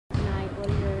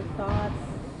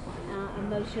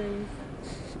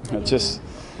emotions? Just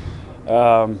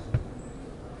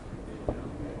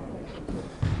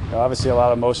obviously a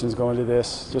lot of emotions going into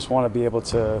this. Just want to be able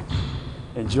to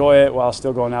enjoy it while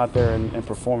still going out there and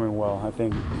performing well. I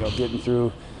think getting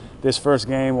through this first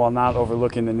game while not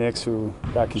overlooking the Knicks, who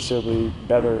got considerably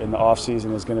better in the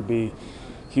offseason, is going to be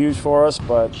huge for us.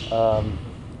 But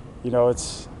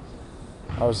it's.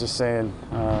 I was just saying,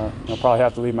 I'll probably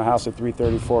have to leave my house at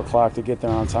 3:30, 4 o'clock to get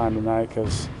there on time tonight,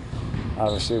 because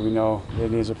obviously we know the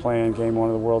Indians are playing Game 1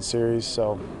 of the World Series.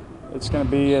 So it's going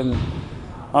to be an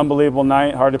unbelievable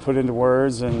night, hard to put into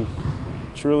words. And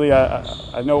truly,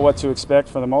 I know what to expect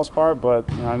for the most part, but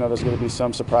I know there's going to be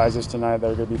some surprises tonight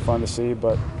that are going to be fun to see.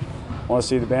 But I want to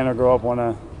see the banner grow up,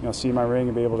 want to see my ring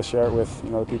and be able to share it with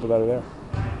the people that are there.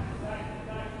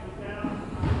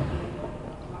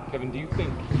 Kevin, do you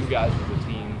think you guys as a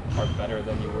team are better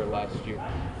than you were last year?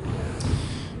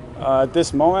 At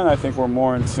this moment, I think we're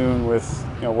more in tune with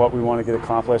what we want to get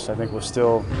accomplished. I think we're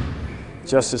still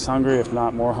just as hungry, if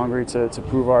not more hungry, to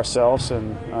prove ourselves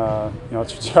and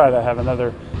to try to have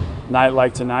another night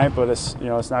like tonight. But it's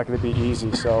not going to be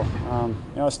easy. So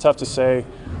it's tough to say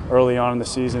early on in the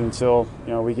season until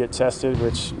we get tested,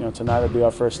 which tonight will be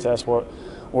our first test. What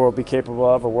we'll be capable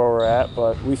of or where we're at,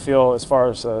 but we feel, as far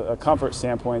as a comfort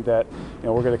standpoint, that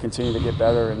we're going to continue to get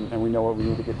better, and we know what we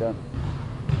need to get done.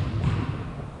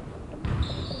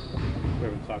 We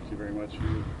haven't talked to you very much.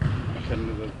 You heading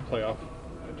to the playoff,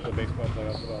 the baseball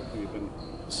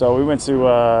playoffs. So we went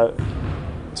to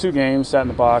 2 games, sat in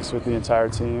the box with the entire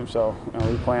team. So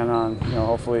we plan on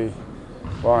hopefully,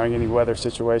 barring any weather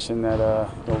situation, that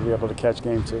we'll be able to catch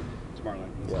Game 2 tomorrow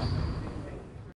night. Yeah.